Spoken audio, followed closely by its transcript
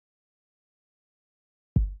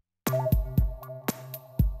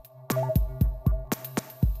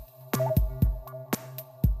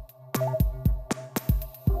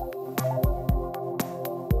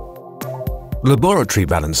Laboratory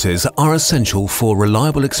balances are essential for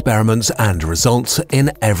reliable experiments and results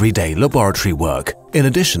in everyday laboratory work. In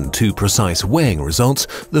addition to precise weighing results,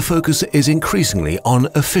 the focus is increasingly on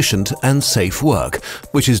efficient and safe work,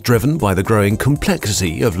 which is driven by the growing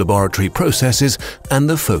complexity of laboratory processes and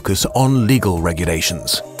the focus on legal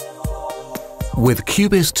regulations. With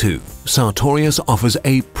Cubis II, Sartoius offers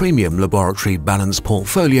a premium laboratory balance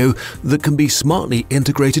portfolio that can be smartly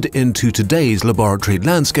integrated into today's laboratory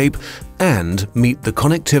landscape and meet the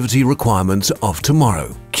connectivity requirements of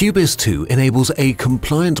tomorrow. Cubis II enables a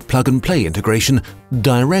compliant plug-and-play integration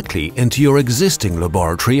directly into your existing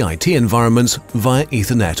laboratory IT environments via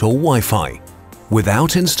Ethernet or Wi-Fi,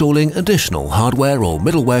 without installing additional hardware or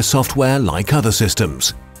middleware software like other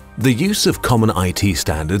systems. The use of common IT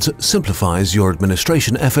standards simplifies your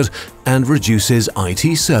administration effort and reduces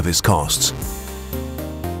IT service costs.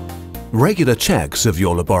 Regular checks of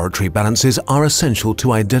your laboratory balances are essential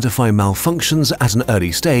to identify malfunctions at an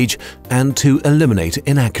early stage and to eliminate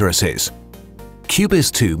inaccuracies.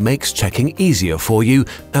 Cubis II makes checking easier for you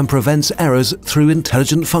and prevents errors through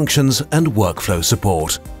intelligent functions and workflow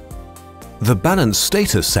support. The Balance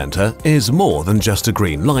Status Center is more than just a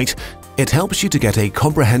green light. It helps you to get a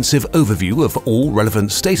comprehensive overview of all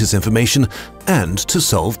relevant status information and to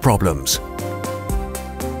solve problems.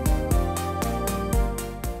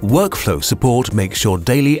 Workflow support makes your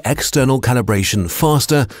daily external calibration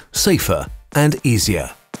faster, safer, and easier.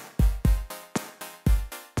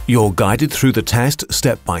 You're guided through the test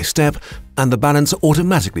step by step, and the balance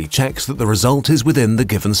automatically checks that the result is within the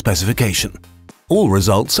given specification. All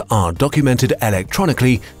results are documented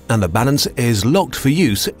electronically, and the balance is locked for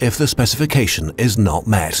use if the specification is not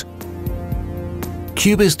met.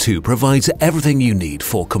 Cubis II provides everything you need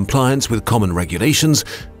for compliance with common regulations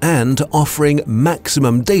and offering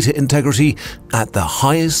maximum data integrity at the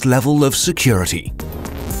highest level of security.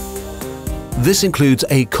 This includes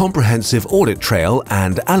a comprehensive audit trail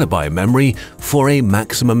and alibi memory for a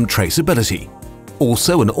maximum traceability.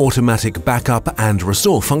 Also, an automatic backup and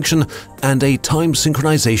restore function and a time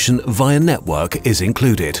synchronization via network is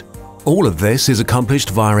included. All of this is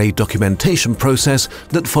accomplished via a documentation process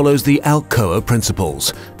that follows the Alcoa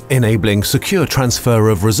principles, enabling secure transfer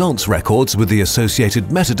of results records with the associated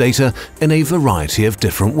metadata in a variety of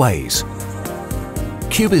different ways.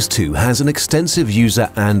 Cubis II has an extensive user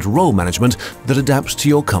and role management that adapts to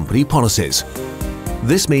your company policies.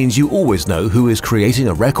 This means you always know who is creating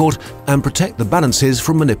a record and protect the balances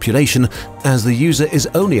from manipulation, as the user is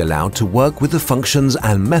only allowed to work with the functions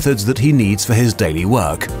and methods that he needs for his daily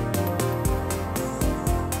work.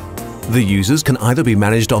 The users can either be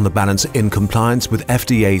managed on the balance in compliance with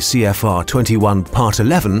FDA CFR 21 Part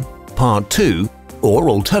 11, Part 2, or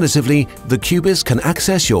alternatively, the Cubis can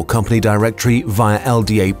access your company directory via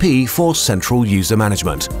LDAP for central user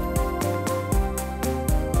management.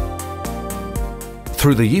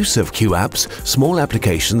 Through the use of QApps, small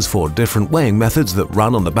applications for different weighing methods that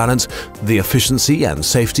run on the balance, the efficiency and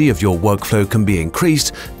safety of your workflow can be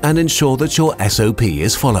increased and ensure that your SOP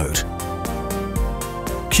is followed.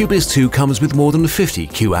 Cubis II comes with more than 50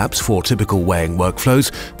 QApps for typical weighing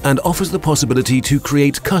workflows and offers the possibility to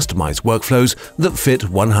create customized workflows that fit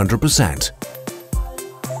 100%.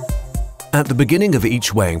 At the beginning of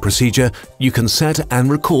each weighing procedure, you can set and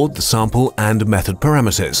record the sample and method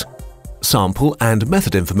parameters. Sample and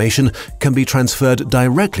method information can be transferred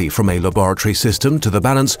directly from a laboratory system to the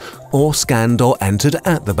balance or scanned or entered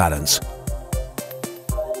at the balance.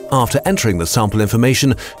 After entering the sample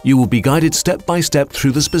information, you will be guided step by step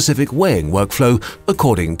through the specific weighing workflow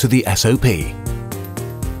according to the SOP.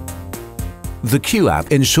 The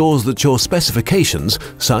QApp ensures that your specifications,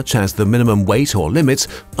 such as the minimum weight or limits,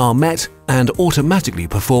 are met and automatically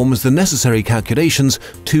performs the necessary calculations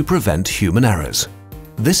to prevent human errors.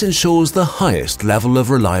 This ensures the highest level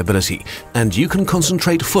of reliability, and you can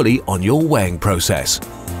concentrate fully on your weighing process.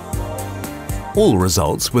 All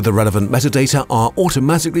results with the relevant metadata are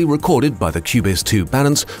automatically recorded by the Cubis II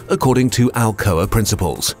balance according to Alcoa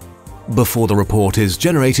principles. Before the report is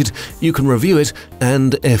generated, you can review it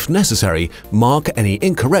and, if necessary, mark any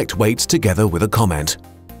incorrect weights together with a comment.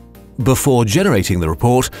 Before generating the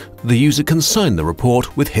report, the user can sign the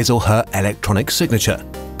report with his or her electronic signature.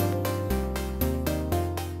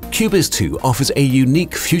 Cubis II offers a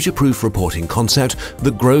unique future-proof reporting concept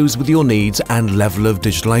that grows with your needs and level of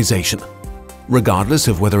digitalization. Regardless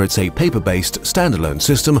of whether it's a paper-based standalone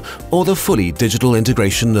system or the fully digital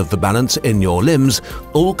integration of the balance in your LIMS,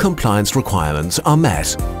 all compliance requirements are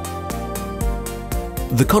met.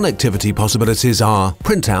 The connectivity possibilities are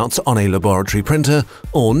printouts on a laboratory printer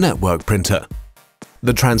or network printer.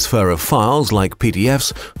 the transfer of files like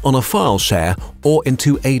PDFs on a file share or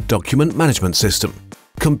into a document management system,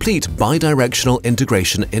 complete bidirectional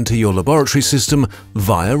integration into your laboratory system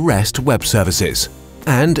via REST web services,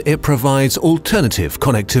 and it provides alternative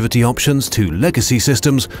connectivity options to legacy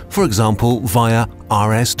systems, for example via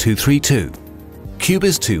RS-232.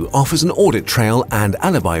 Cubis II offers an audit trail and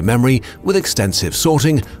alibi memory with extensive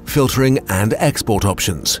sorting, filtering and export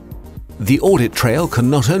options. The audit trail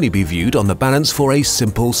can not only be viewed on the balance for a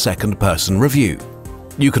simple second-person review.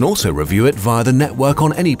 You can also review it via the network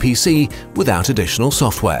on any PC without additional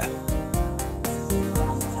software.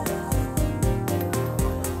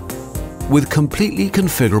 With completely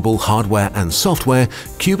configurable hardware and software,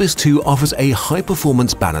 Cubis II offers a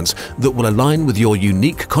high-performance balance that will align with your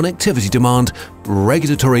unique connectivity demand,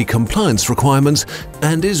 regulatory compliance requirements,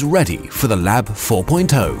 and is ready for the Lab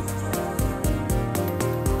 4.0.